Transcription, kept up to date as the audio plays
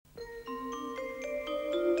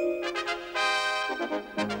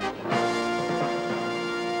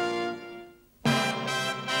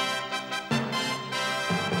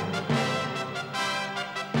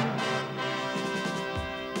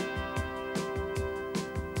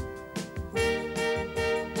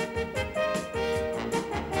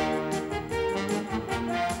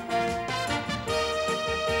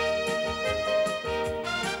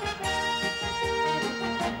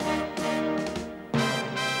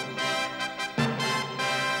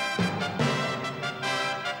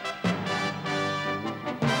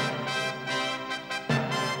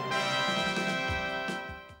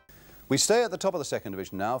We stay at the top of the second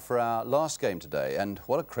division now for our last game today, and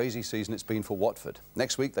what a crazy season it's been for Watford.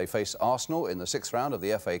 Next week they face Arsenal in the 6th round of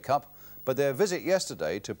the FA Cup, but their visit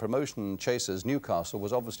yesterday to promotion chasers Newcastle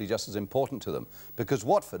was obviously just as important to them, because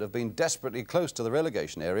Watford have been desperately close to the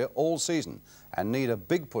relegation area all season and need a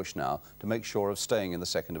big push now to make sure of staying in the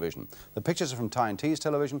second division. The pictures are from TNT's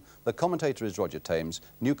television. The commentator is Roger Thames.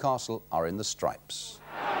 Newcastle are in the stripes.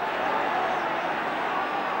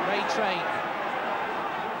 Ray Train.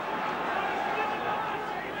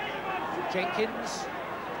 Jenkins.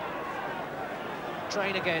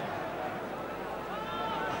 Train again.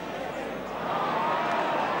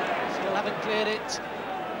 Still haven't cleared it.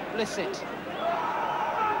 Blissett.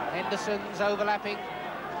 Henderson's overlapping.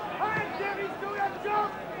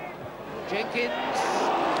 Jenkins.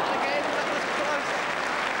 Again, that was close.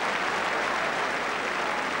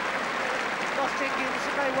 Ross Jenkins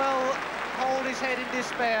may well hold his head in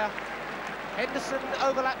despair. Henderson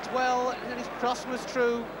overlapped well, and his cross was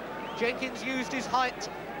true. Jenkins used his height,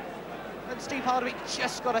 and Steve Hardwick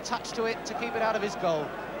just got a touch to it to keep it out of his goal.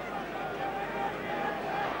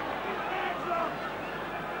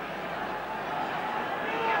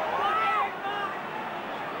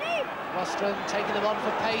 Rostron taking them on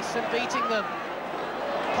for pace and beating them.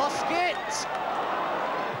 Poskett!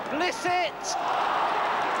 Blissett!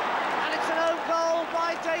 And it's an own goal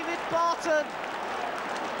by David Barton.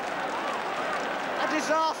 A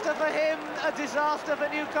disaster for him, a disaster for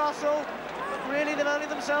Newcastle. But really, they've only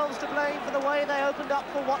themselves to blame for the way they opened up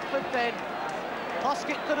for Watford then.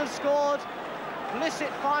 Poskett could have scored.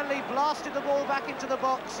 Blissett finally blasted the ball back into the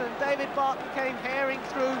box, and David Barton came herring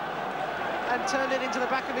through and turned it into the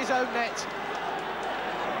back of his own net.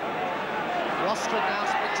 Rostron now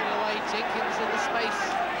sprinting away, Jenkins in the space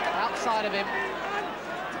outside of him.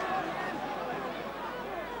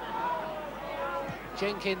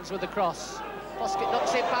 Jenkins with the cross. Poskett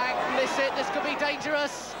knocks it back. Blissett, this could be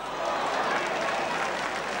dangerous.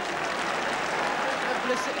 And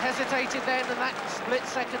Blissett hesitated then, and that split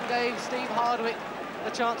second gave Steve Hardwick the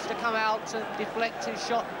chance to come out and deflect his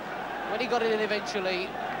shot when he got it in eventually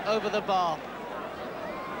over the bar.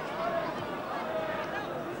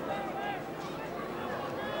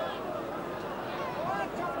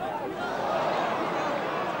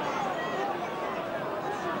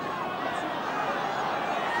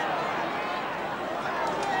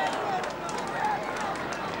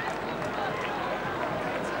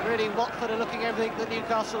 Really, Watford are looking everything that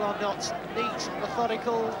Newcastle are not. Neat,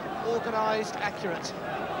 methodical, organised, accurate.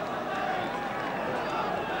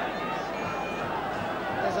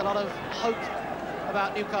 There's a lot of hope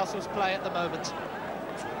about Newcastle's play at the moment.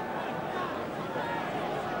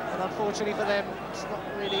 And unfortunately for them, it's not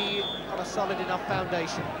really on a solid enough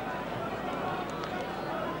foundation.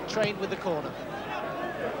 Trained with the corner. That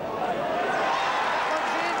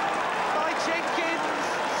one's in by Jenkins.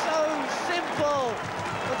 So simple.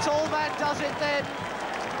 The tall man does it then.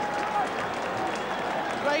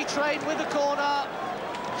 Ray Train with the corner.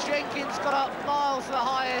 Jenkins got up miles to the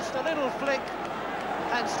highest, a little flick,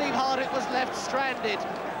 and Steve Hardwick was left stranded.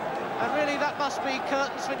 And really, that must be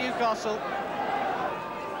curtains for Newcastle.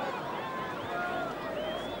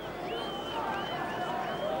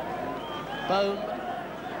 Bone.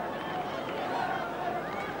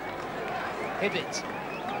 Hibbett.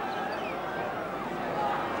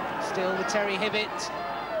 Still with Terry Hibbett.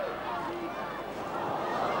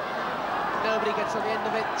 Nobody gets on the end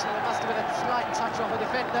of it. There must have been a slight touch off a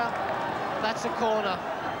defender. That's a corner.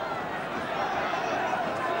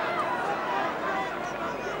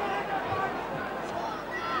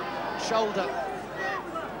 Shoulder.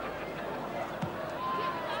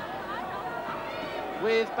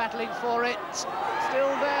 With battling for it. Still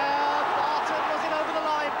there. Barton, was it over the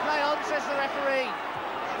line? Play on, says the referee.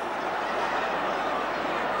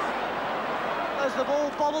 As the ball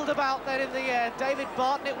bobbled about then in the air. David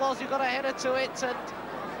Barton it was who got a header to it, and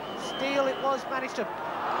Steele it was managed to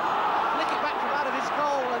flick it back from out of his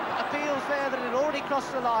goal, and appeals there that it had already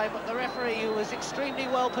crossed the line, but the referee, who was extremely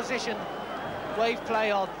well positioned, waved play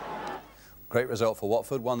on. Great result for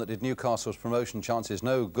Watford, one that did Newcastle's promotion chances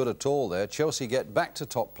no good at all there. Chelsea get back to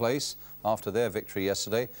top place after their victory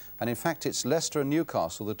yesterday. And in fact, it's Leicester and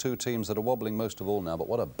Newcastle, the two teams that are wobbling most of all now. But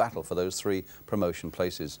what a battle for those three promotion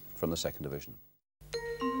places from the second division.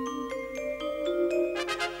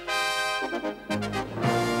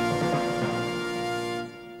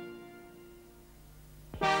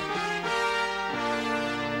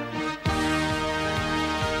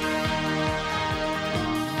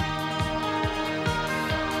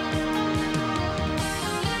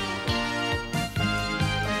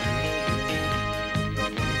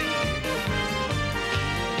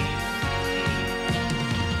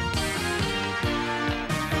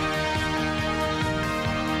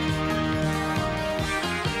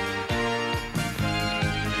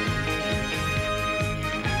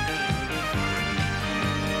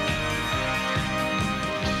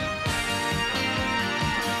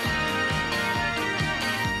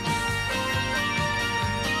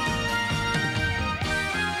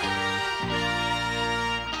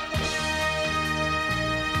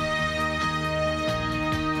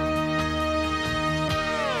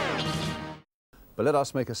 But let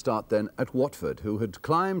us make a start then at Watford, who had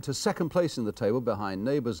climbed to second place in the table behind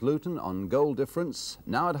neighbours Luton on goal difference,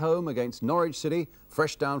 now at home against Norwich City,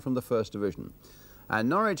 fresh down from the First Division. And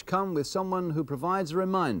Norwich come with someone who provides a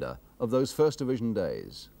reminder of those First Division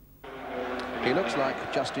days. He looks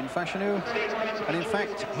like Justin Fashanu, and in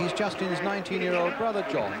fact he's Justin's 19-year-old brother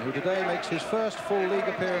John, who today makes his first full league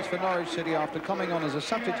appearance for Norwich City after coming on as a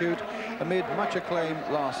substitute amid much acclaim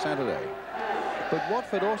last Saturday. But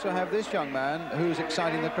Watford also have this young man who's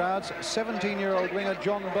exciting the crowds, 17-year-old winger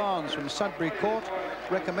John Barnes from Sudbury Court,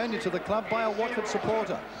 recommended to the club by a Watford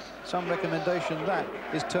supporter. Some recommendation that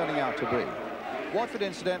is turning out to be. Watford,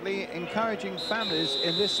 incidentally, encouraging families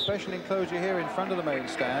in this special enclosure here in front of the main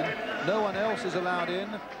stand. No one else is allowed in.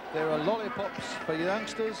 There are lollipops for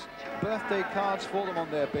youngsters, birthday cards for them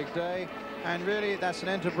on their big day, and really that's an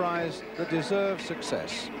enterprise that deserves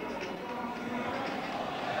success.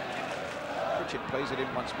 Pritchett plays it in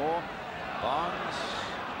once more. Barnes.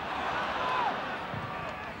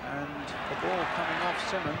 And the ball coming off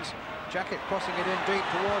Simmons. Jacket crossing it in deep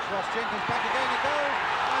towards Ross Jenkins. Back again he goes.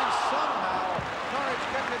 And somehow Norwich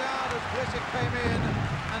kept it out as Blissett came in.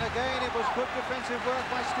 And again it was good defensive work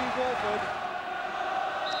by Steve Walford.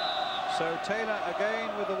 So Taylor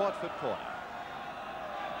again with the Watford corner.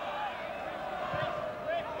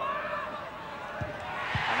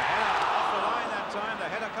 And a header off the line that time. The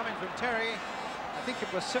header coming from Terry. I think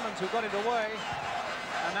it was Simmons who got it away,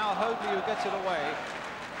 and now Hoadley who gets it away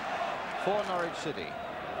for Norwich City.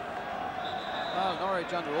 Well,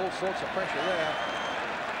 Norwich under all sorts of pressure there,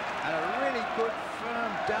 and a really good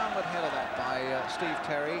firm downward header that by Steve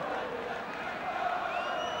Terry,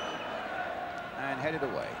 and headed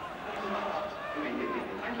away.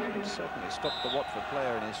 Certainly stopped the Watford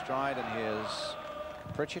player in his stride, and here's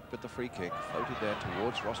Pritchett with the free kick, floated there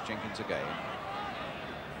towards Ross Jenkins again.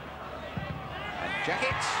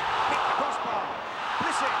 Jacket, hit the crossbar.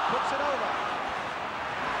 Blissett puts it over.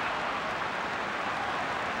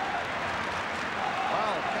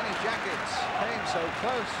 Well, Kenny Jackets came so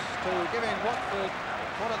close to giving Watford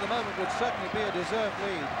what at the moment would certainly be a deserved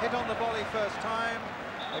lead. Hit on the volley first time,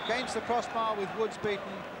 against the crossbar with Woods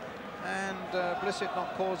beaten, and Blissett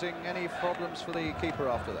not causing any problems for the keeper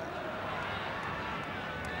after that.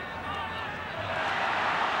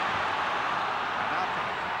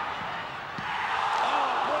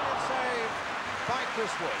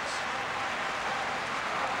 Woods.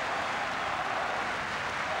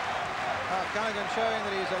 Callaghan showing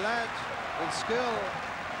that he's a lad with skill,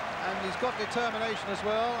 and he's got determination as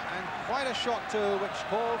well, and quite a shot too, which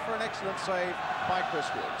called for an excellent save by Chris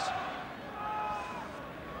Woods.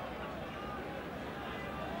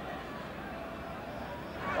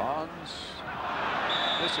 Barnes.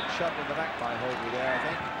 Blissett shoved in the back by Hoadley there, I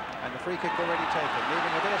think, and the free kick already taken,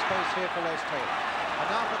 leaving a bit of space here for Les Taylor. And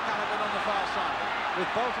now for Callaghan on the far side, with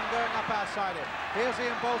Bolton going up outside it. Here's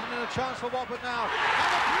Ian Bolton, and a chance for Watford now. And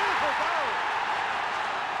a beautiful goal!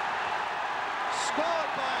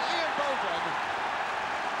 Scored by Ian Bolton.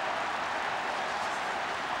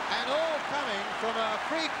 And all coming from a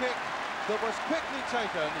free kick that was quickly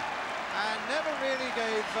taken and never really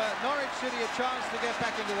gave Norwich City a chance to get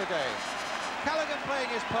back into the game. Callaghan playing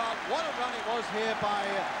his part. What a run it was here by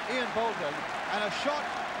Ian Bolton, and a shot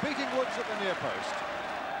beating Woods at the near post.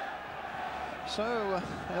 So,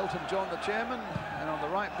 Elton John, the chairman, and on the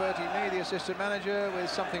right, Bertie Mee, the assistant manager, with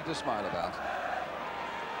something to smile about.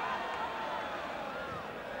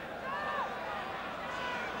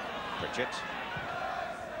 Pritchett.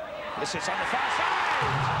 This is on the far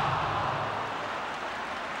side!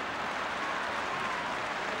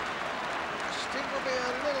 Justin will be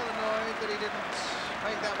a little annoyed that he didn't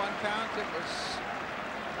make that one count. It was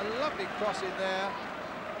a lovely cross in there.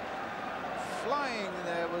 Flying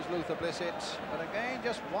there was Luther Blissett, but again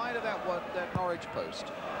just wide of that Norwich post.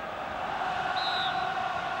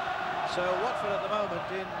 So Watford at the moment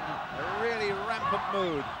in a really rampant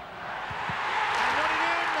mood. And running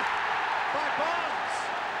in by Barnes.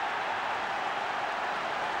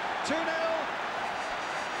 2-0.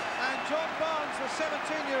 And John Barnes, the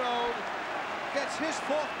 17-year-old, gets his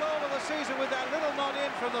 4th goal of the season with that little nod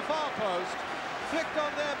in from the far post. Flicked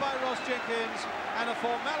on there by Ross Jenkins, and a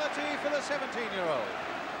formality for the 17-year-old.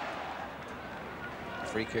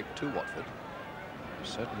 Free kick to Watford.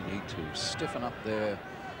 Certainly need to stiffen up their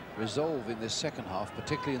resolve in this second half,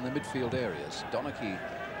 particularly in the midfield areas. Donachie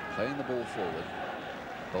playing the ball forward.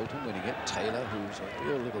 Bolton winning it. Taylor, who's a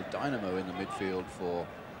real little dynamo in the midfield for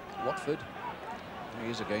Watford. He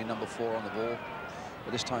is again number 4 on the ball,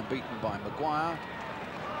 but this time beaten by Maguire.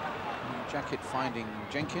 Jacket finding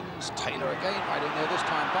Jenkins. Taylor again right in there. This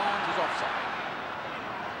time Barnes is offside.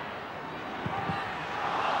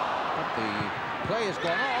 But the play has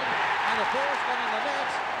gone on, and the ball's gone in the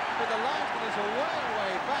net, but the linesman is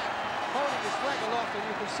way back, holding his flag aloft, and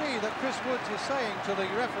you can see that Chris Woods is saying to the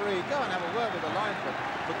referee, go and have a word with the linesman,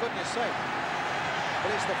 for goodness sake.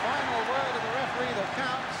 But it's the final word of the referee that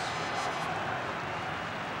counts.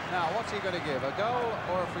 Now, what's he going to give, a goal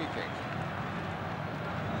or a free kick?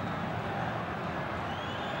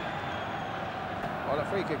 Well, a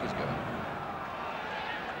free kick is given.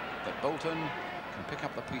 But Bolton can pick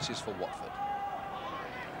up the pieces for Watford.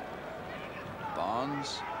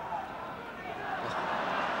 Barnes.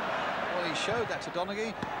 Well, he showed that to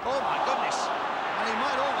Donachie. Oh, my goodness. And he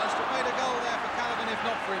might almost have made a goal there for Callaghan, if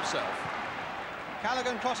not for himself.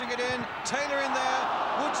 Callaghan crossing it in. Taylor in there.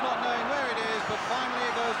 Woods not knowing where it is, but finally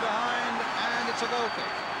it goes behind, and it's a goal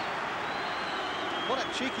kick. What a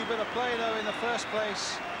cheeky bit of play, though, in the first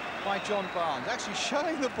place by John Barnes, actually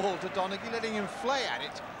showing the ball to Donachie, letting him flay at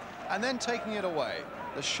it, and then taking it away.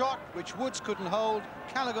 The shot, which Woods couldn't hold,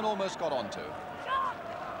 Callaghan almost got onto.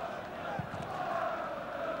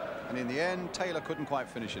 And in the end, Taylor couldn't quite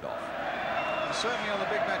finish it off. And certainly on the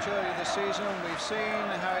big match earlier this season, we've seen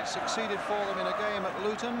how it succeeded for them in a game at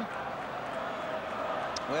Luton,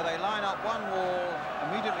 where they line up one wall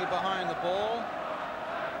immediately behind the ball,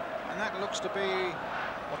 and that looks to be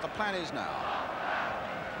what the plan is now.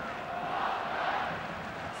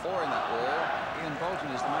 4 in that wall. Ian Bolton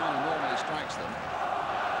is the man who normally strikes them.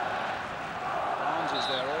 Barnes is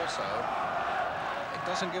there also. It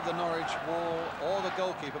doesn't give the Norwich wall or the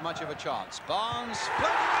goalkeeper much of a chance. Barnes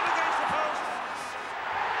floating in against the post.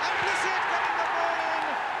 And Blissett getting the ball in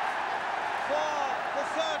for the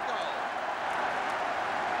 3rd goal.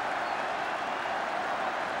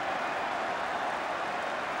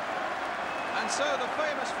 And so the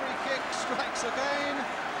famous free kick strikes again,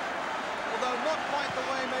 although not quite the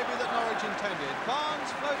way maybe that Norwich intended. Barnes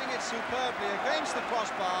floating it superbly against the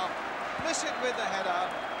crossbar, Blissett with the header,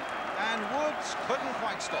 and Woods couldn't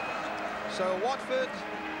quite stop it. So Watford,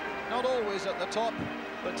 not always at the top,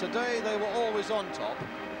 but today they were always on top,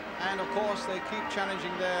 and of course they keep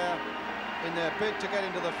challenging in their bid to get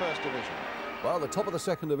into the 1st division. Well, the top of the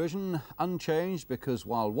 2nd division unchanged, because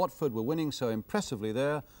while Watford were winning so impressively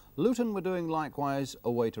there, Luton were doing likewise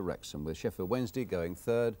away to Wrexham, with Sheffield Wednesday going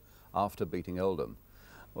 3rd after beating Oldham.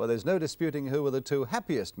 Well, there's no disputing who were the 2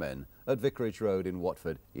 happiest men at Vicarage Road in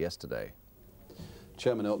Watford yesterday.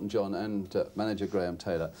 Chairman Elton John and manager Graham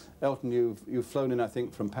Taylor. Elton, you've flown in, I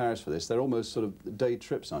think, from Paris for this. They're almost sort of day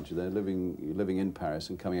trips, aren't you? They're living in Paris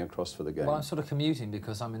and coming across for the game. Well, I'm sort of commuting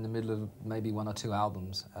because I'm in the middle of maybe 1 or 2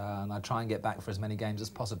 albums, and I try and get back for as many games as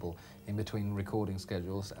possible in between recording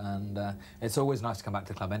schedules. And it's always nice to come back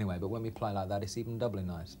to the club anyway, but when we play like that, it's even doubly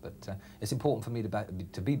nice. But it's important for me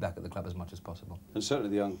to be back at the club as much as possible. And certainly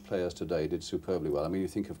the young players today did superbly well. I mean, you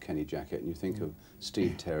think of Kenny Jackett and you think of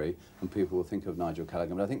Steve Terry, and people will think of Nigel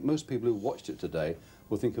Callaghan. But I think most people who watched it today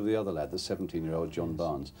will think of the other lad, the 17-year-old John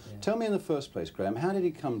Barnes. Yeah. Tell me in the first place, Graham, how did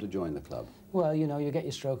he come to join the club? Well, you know, you get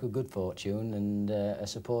your stroke of good fortune, and a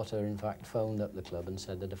supporter, in fact, phoned up the club and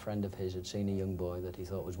said that a friend of his had seen a young boy that he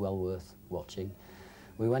thought was well worth watching.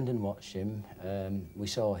 We went and watched him, we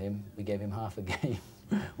saw him, we gave him half a game,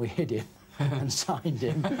 we hid him and signed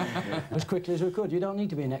him as quickly as we could. You don't need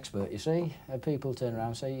to be an expert, you see. People turn around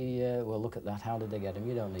and say, well, look at that, how did they get him?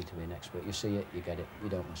 You don't need to be an expert. You see it, you get it, you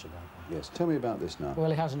don't mess about. Yes, tell me about this now. Well,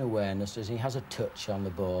 he has an awareness, he has a touch on the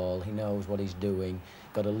ball, he knows what he's doing,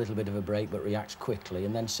 got a little bit of a break but reacts quickly,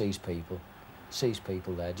 and then sees people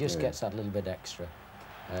there, just gets that little bit extra.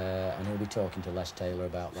 And he'll be talking to Les Taylor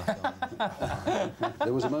about that.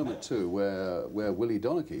 There was a moment too where Willie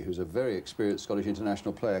Donachie, who's a very experienced Scottish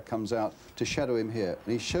international player, comes out to shadow him here,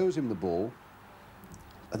 and he shows him the ball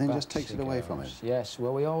and then just takes it away from him. Yes,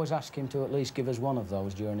 well, we always ask him to at least give us one of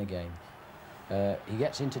those during a game. He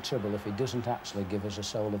gets into trouble if he doesn't actually give us a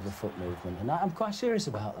sole of the foot movement, and I'm quite serious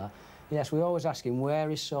about that. Yes, we always ask him where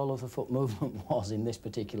his sole of the foot movement was in this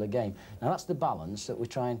particular game. Now, that's the balance that we're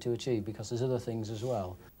trying to achieve, because there's other things as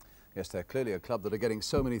well. Yes, they're clearly a club that are getting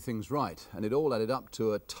so many things right, and it all added up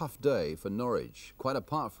to a tough day for Norwich. Quite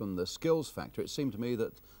apart from the skills factor, it seemed to me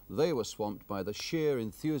that they were swamped by the sheer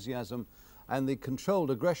enthusiasm and the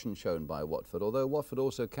controlled aggression shown by Watford, although Watford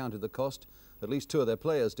also counted the cost. At least two of their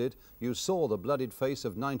players did. You saw the bloodied face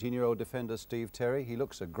of 19-year-old defender Steve Terry. He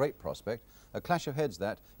looks a great prospect. A clash of heads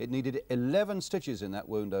that. It needed 11 stitches in that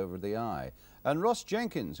wound over the eye. And Ross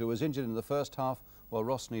Jenkins, who was injured in the first half, well,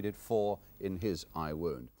 Ross needed 4 in his eye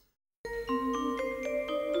wound.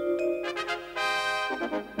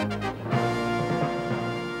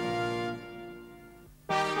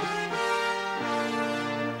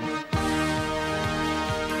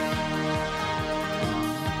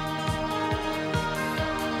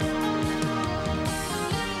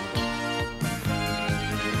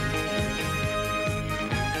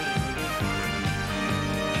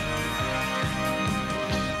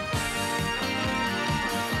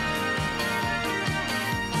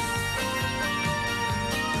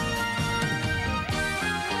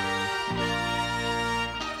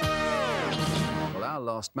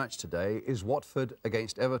 Last match today is Watford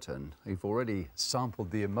against Everton. We've already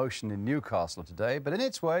sampled the emotion in Newcastle today, but in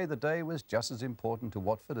its way the day was just as important to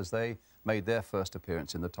Watford as they made their first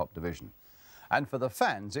appearance in the top division. And for the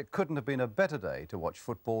fans, it couldn't have been a better day to watch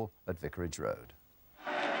football at Vicarage Road.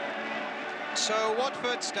 So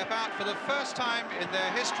Watford step out for the first time in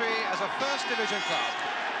their history as a first division club.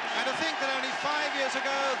 And to think that only 5 years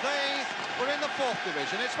ago they were in the 4th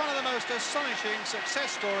division. It's one of the most astonishing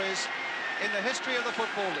success stories in the history of the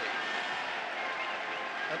Football League.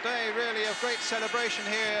 A day really of great celebration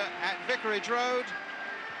here at Vicarage Road.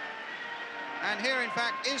 And here, in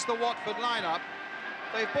fact, is the Watford lineup.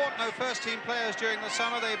 They've bought no first-team players during the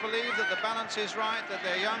summer. They believe that the balance is right, that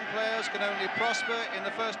their young players can only prosper in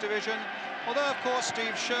the first division. Although, of course,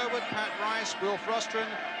 Steve Sherwood, Pat Rice, Wilf Rostron,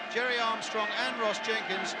 Jerry Armstrong and Ross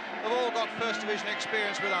Jenkins have all got first division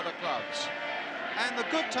experience with other clubs. And the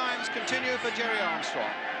good times continue for Jerry Armstrong,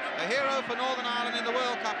 a hero for Northern Ireland in the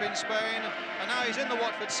World Cup in Spain, and now he's in the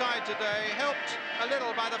Watford side today, helped a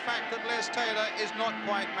little by the fact that Les Taylor is not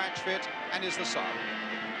quite match fit and is the sub.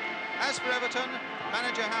 As for Everton,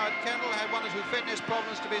 manager Howard Kendall had 1 or 2 fitness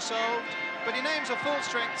problems to be solved, but he names a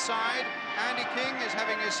full-strength side. Andy King is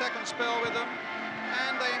having his second spell with them,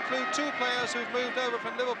 and they include 2 players who've moved over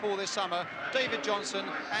from Liverpool this summer, David Johnson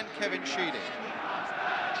and Kevin Sheedy.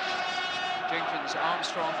 Jenkins,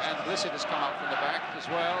 Armstrong and Blissett has come up from the back as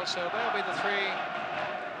well, so they'll be the 3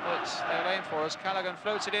 that they'll aim for as Callaghan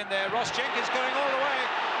floats it in there. Ross Jenkins going all the way,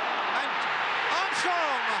 and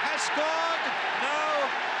Armstrong has scored. No,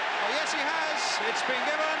 oh yes he has, it's been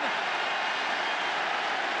given.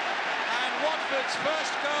 And Watford's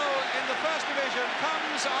first goal in the first division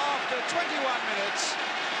comes after 21 minutes.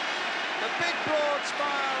 The big broad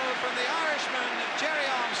smile from the Irishman Jerry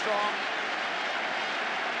Armstrong,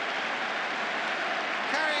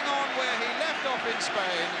 carrying on where he left off in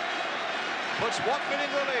Spain, puts Watford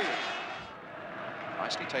in the lead.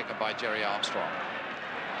 Nicely taken by Jerry Armstrong.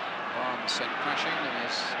 Arm sent crashing in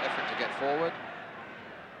his effort to get forward.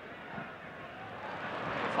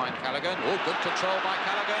 We'll find Callaghan. Oh, good control by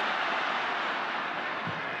Callaghan.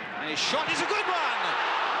 And his shot is a good one!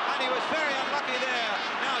 And he was very unlucky there.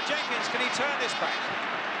 Now Jenkins, can he turn this back?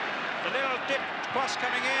 The little dip cross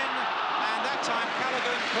coming in. And that time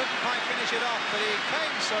Callaghan couldn't quite finish it off, but he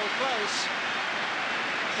came so close.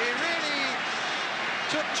 He really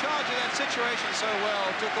took charge of that situation so well,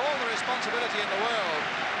 took all the responsibility in the world,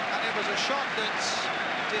 and it was a shot that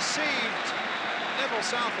deceived Neville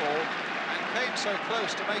Southall and came so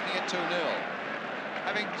close to making it 2-0.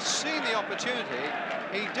 Having seen the opportunity,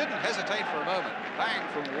 he didn't hesitate for a moment. Bang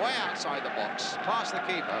from way outside the box, past the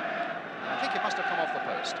keeper. I think it must have come off the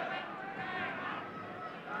post.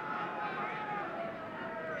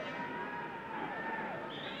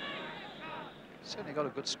 Certainly got a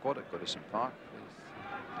good squad at Goodison Park,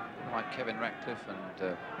 with like Kevin Ratcliffe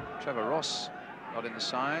and Trevor Ross not in the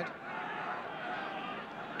side.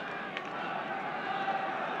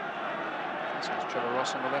 That's Trevor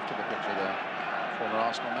Ross on the left of the picture there, former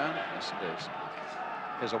Arsenal man. Yes, it is.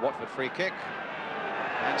 Here's a Watford free kick,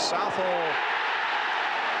 and Southall,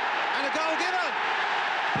 and a goal given.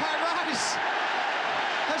 Pat Rice,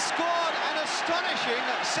 has scored an astonishing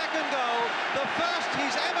second goal, the first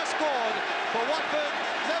he's ever scored for Watford.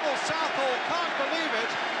 Neville Southall can't believe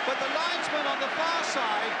it, but the linesman on the far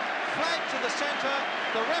side flagged to the centre,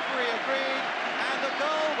 the referee agreed, and the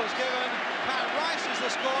goal was given. Pat Rice is the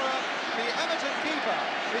scorer. The Everton keeper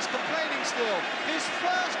is complaining still. His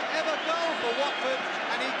first ever goal for Watford,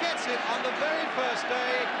 and he gets it on the very first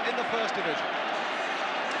day in the First Division.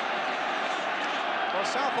 Well,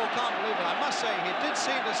 Southall can't believe it. I must say, he did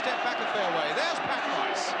seem to step back a fair way. There's Pat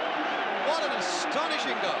Rice. What an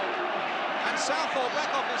astonishing goal. And Southall back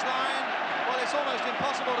off his line. Well, it's almost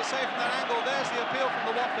impossible to say from that angle. There's the appeal from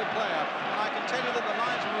the Watford player. And I can tell you that the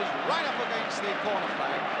linesman was right up against the corner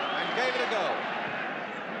flag and gave it a go.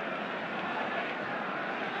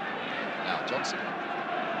 Now Johnson.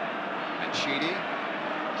 And Sheedy.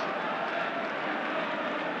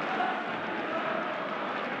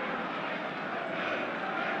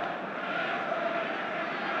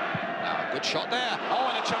 Good shot there. Oh,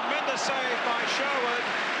 and a tremendous save by Sherwood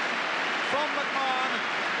from McMahon.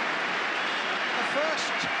 The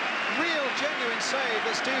first real, genuine save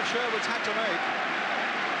that Steve Sherwood's had to make.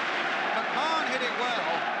 McMahon hit it well,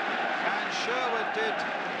 and Sherwood did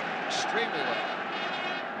extremely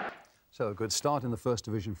well. So a good start in the First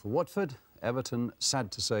Division for Watford. Everton, sad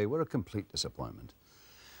to say, were a complete disappointment.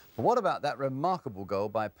 But what about that remarkable goal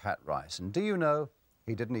by Pat Rice? And do you know,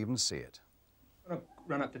 he didn't even see it.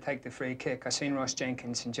 Run up to take the free kick. I seen Ross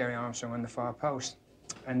Jenkins and Jerry Armstrong on the far post,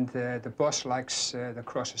 and the boss likes the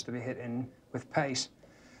crosses to be hit in with pace.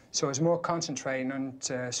 So I was more concentrating on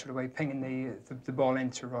sort of like pinging the ball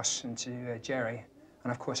into Ross and to Jerry,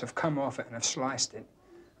 and of course I've come off it and I've sliced it,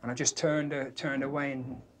 and I just turned away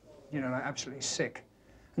and, you know, like absolutely sick.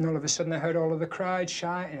 And all of a sudden I heard all of the crowd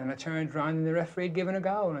shouting, and I turned round and the referee had given a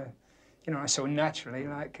goal. And you know, I so naturally,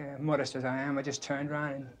 like modest as I am, I just turned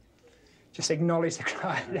round and just acknowledge the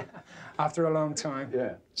crowd after a long time.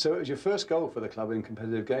 Yeah. So it was your first goal for the club in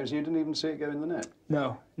competitive games, and you didn't even see it go in the net?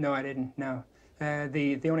 No, I didn't, no.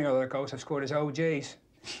 The only other goals I've scored is OGs,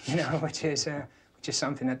 you know, which is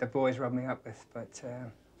something that the boys rubbed me up with, but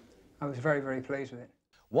I was very, very pleased with it.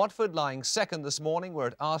 Watford lying second this morning were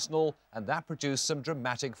at Arsenal, and that produced some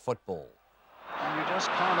dramatic football. And you just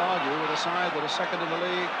can't argue with a side that are second in the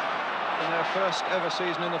league in their first ever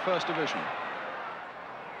season in the First Division.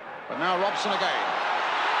 But now Robson again.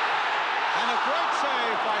 And a great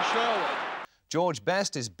save by Sherwood. George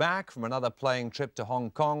Best is back from another playing trip to Hong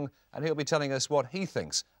Kong, and he'll be telling us what he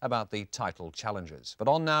thinks about the title challenges. But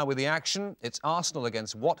on now with the action, it's Arsenal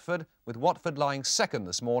against Watford, with Watford lying second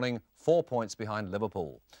this morning, 4 points behind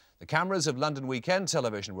Liverpool. The cameras of London Weekend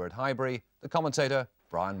Television were at Highbury. The commentator,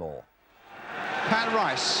 Brian Moore. Pat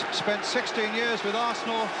Rice spent 16 years with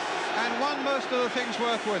Arsenal and won most of the things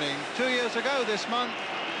worth winning. 2 years ago this month,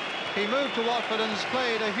 he moved to Watford and has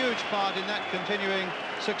played a huge part in that continuing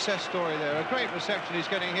success story there. A great reception he's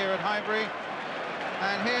getting here at Highbury.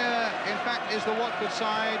 And here, in fact, is the Watford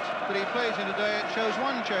side that he plays in today. It shows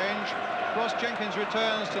one change. Ross Jenkins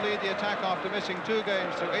returns to lead the attack after missing 2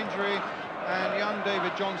 games through injury, and young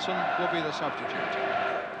David Johnson will be the substitute.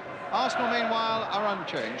 Arsenal, meanwhile, are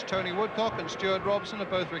unchanged. Tony Woodcock and Stuart Robson have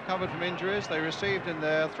both recovered from injuries they received in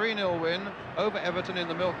their 3-0 win over Everton in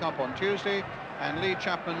the Milk Cup on Tuesday, and Lee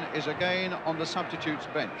Chapman is again on the substitutes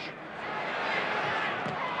bench.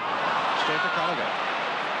 Straight to Callaghan.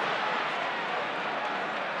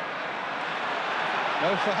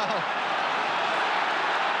 No foul.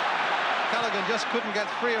 Callaghan just couldn't get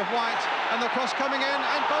free of White, and the cross coming in,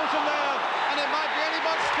 and Bolton there, and it might be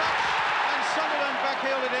anybody's touch, and Sunderland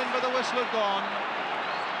backheeled it in, but the whistle had gone.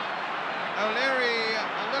 O'Leary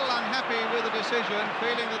a little unhappy with the decision,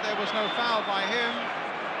 feeling that there was no foul by him.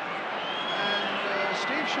 And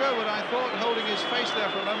Steve Sherwood, I thought, holding his face there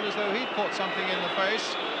for a moment as though he'd caught something in the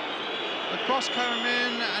face. The cross came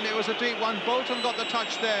in, and it was a deep one. Bolton got the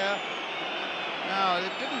touch there. Now, it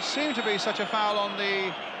didn't seem to be such a foul on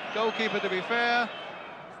the goalkeeper, to be fair.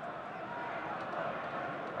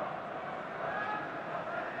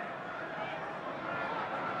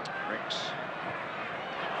 Ricks.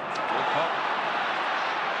 Woodcock.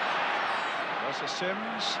 Versus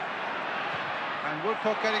Sims. And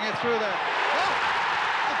Woodcock getting it through there. Oh!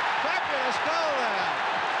 A fabulous goal there.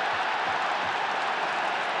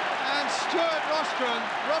 And Stuart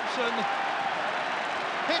Robson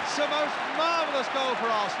hits a most marvellous goal for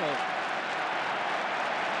Arsenal.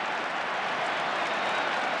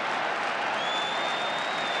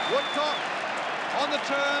 Woodcock on the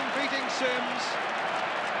turn, beating Sims,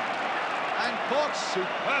 and caught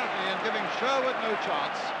superbly and giving Sherwood no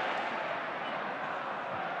chance.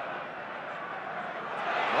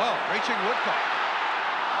 Well, reaching Woodcock.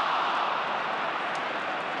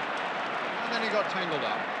 then he got tangled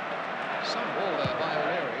up. Some ball there by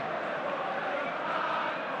O'Leary.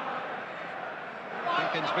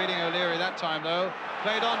 Jenkins beating O'Leary that time, though.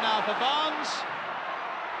 Played on now for Barnes.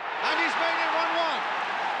 And he's made it 1-1.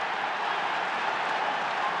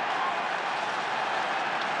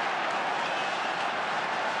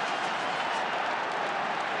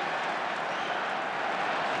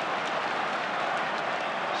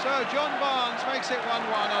 So John Barnes makes it 1-1,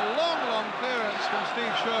 a long clearance from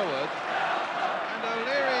Steve Sherwood. And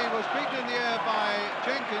O'Leary was beaten in the air by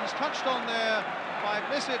Jenkins, touched on there by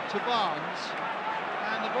Blissett to Barnes.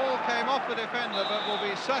 And the ball came off the defender, but will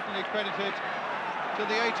be certainly credited to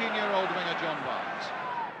the 18-year-old winger, John Barnes.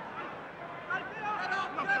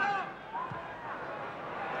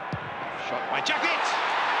 Shot by Jackett,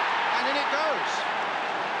 and in it goes.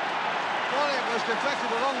 Well, it was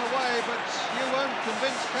deflected along the way, but you won't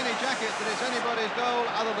convince Kenny Jackett that it's anybody's goal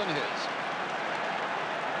other than his.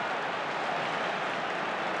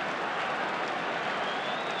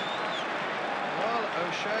 Well,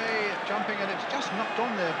 O'Shea jumping, and it's just knocked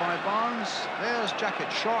on there by Barnes. There's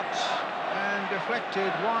Jackett's shot, and deflected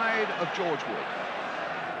wide of George Wood.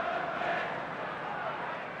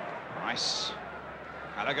 Rice,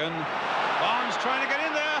 Callaghan, Barnes trying to get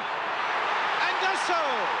in there, and does so!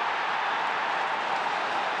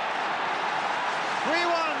 3-1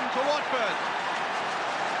 to Watford.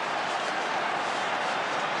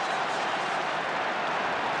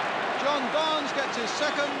 John Barnes gets his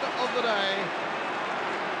second of the day.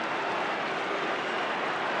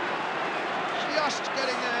 Just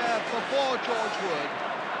getting there before George Wood,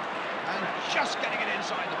 and just getting it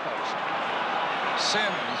inside the post.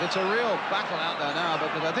 Sims, it's a real battle out there now,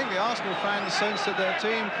 but I think the Arsenal fans sense that their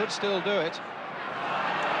team could still do it.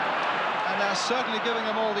 And they're certainly giving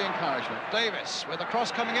them all the encouragement. Davis with the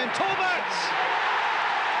cross coming in. Talbot!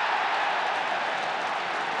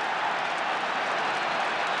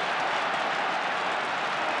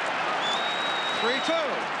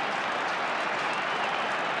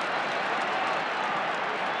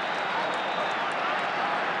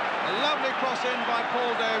 A lovely cross in by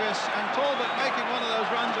Paul Davis, and Talbot making one of those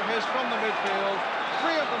runs of his from the midfield.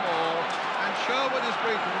 3 of them all, and Sherwood is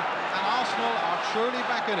beaten, and Arsenal are truly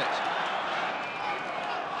back in it.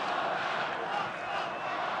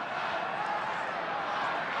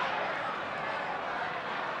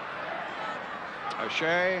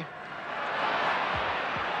 O'Shea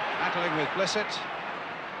battling with Blissett,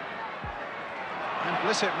 and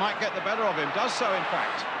Blissett might get the better of him, does so in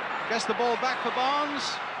fact. Gets the ball back for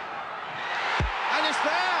Barnes, and it's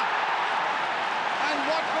there, and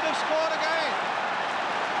Watford have scored again.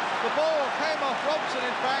 The ball came off Robson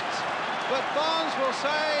in fact, but Barnes will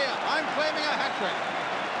say, I'm claiming a hat-trick.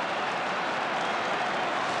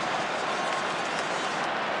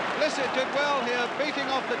 Blissett did well here, beating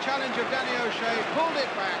off the challenge of Danny O'Shea, pulled it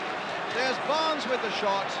back. There's Barnes with the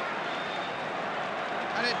shot,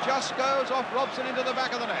 and it just goes off Robson into the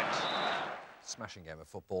back of the net. Smashing game of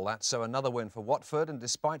football, that. So another win for Watford, and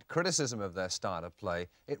despite criticism of their style of play,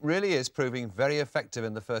 it really is proving very effective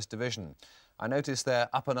in the First Division. I noticed their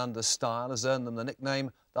up-and-under style has earned them the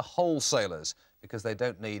nickname the Wholesalers, because they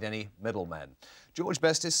don't need any middlemen. George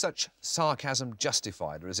Best, is such sarcasm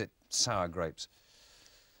justified, or is it sour grapes?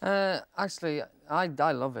 Actually, I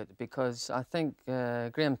love it, because I think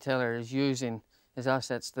Graham Taylor is using his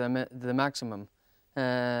assets to the maximum.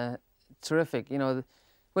 Terrific, you know,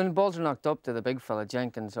 when balls are knocked up to the big fella,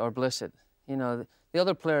 Jenkins or Blissett, you know, the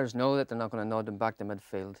other players know that they're not going to nod them back to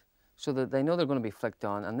midfield, so that they know they're going to be flicked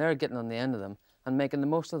on, and they're getting on the end of them and making the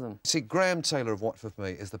most of them. See, Graham Taylor of Watford, for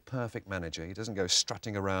me, is the perfect manager. He doesn't go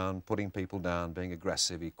strutting around, putting people down, being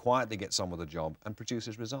aggressive. He quietly gets on with the job and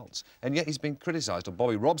produces results. And yet he's been criticised, or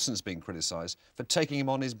Bobby Robson's been criticised, for taking him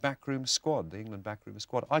on his backroom squad, the England backroom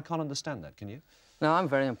squad. I can't understand that, can you? No, I'm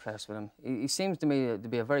very impressed with him. He seems to me to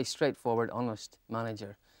be a very straightforward, honest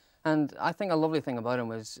manager. And I think a lovely thing about him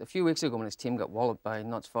was a few weeks ago when his team got walloped by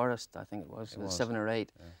Notts Forest, I think it was 7 or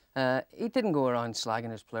 8. Yeah. He didn't go around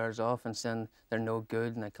slagging his players off and saying they're no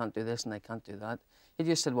good and they can't do this and they can't do that. He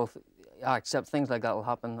just said, well, I accept things like that will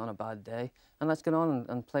happen on a bad day, and let's get on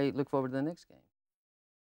and play, look forward to the next game.